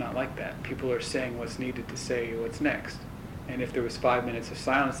 it's not like that. People are saying what's needed to say what's next. And if there was 5 minutes of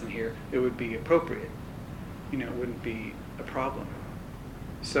silence in here, it would be appropriate. You know, it wouldn't be a problem.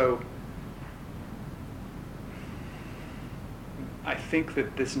 So I think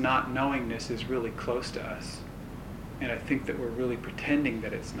that this not knowingness is really close to us. And I think that we're really pretending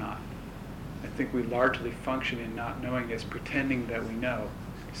that it's not. I think we largely function in not knowingness, pretending that we know,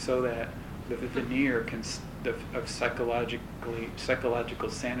 so that the veneer of psychological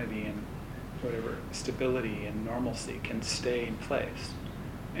sanity and whatever, stability and normalcy can stay in place.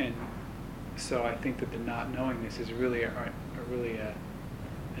 And so I think that the not knowingness is really a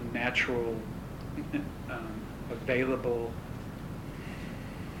natural, available,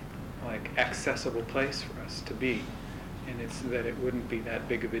 like accessible place for us to be. And it's that it wouldn't be that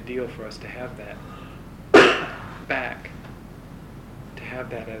big of a deal for us to have that back, to have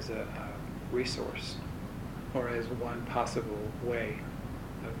that as a resource, or as one possible way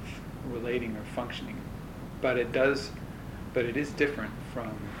of relating or functioning. But it is different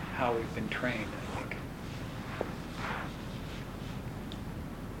from how we've been trained, I think.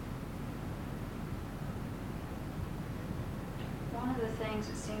 One of the things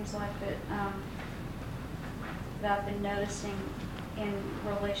it seems like that I've been noticing in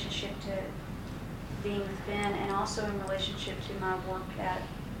relationship to being with Ben, and also in relationship to my work at,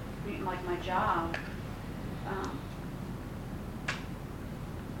 like, my job,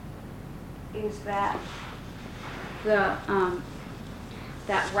 is that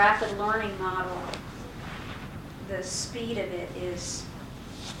that rapid learning model, the speed of it is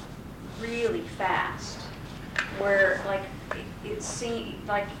really fast, where like it seems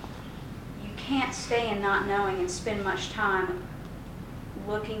like you can't stay in not knowing and spend much time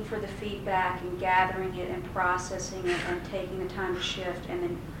looking for the feedback and gathering it and processing it and taking the time to shift. And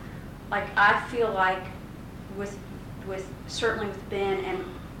then, like, I feel like with certainly with Ben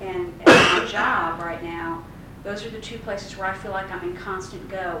and my job right now, those are the two places where I feel like I'm in constant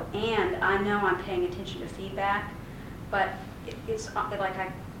go, and I know I'm paying attention to feedback, but it's like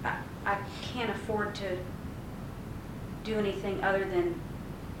I can't afford to do anything other than,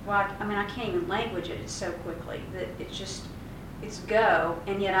 well, I mean, I can't even language it so quickly that it's go,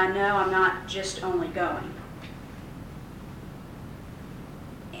 and yet I know I'm not just only going.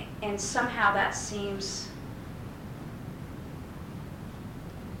 And somehow that seems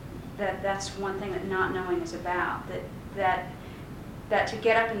that's one thing that not knowing is about, that to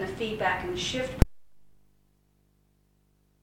get up in the feedback and the shift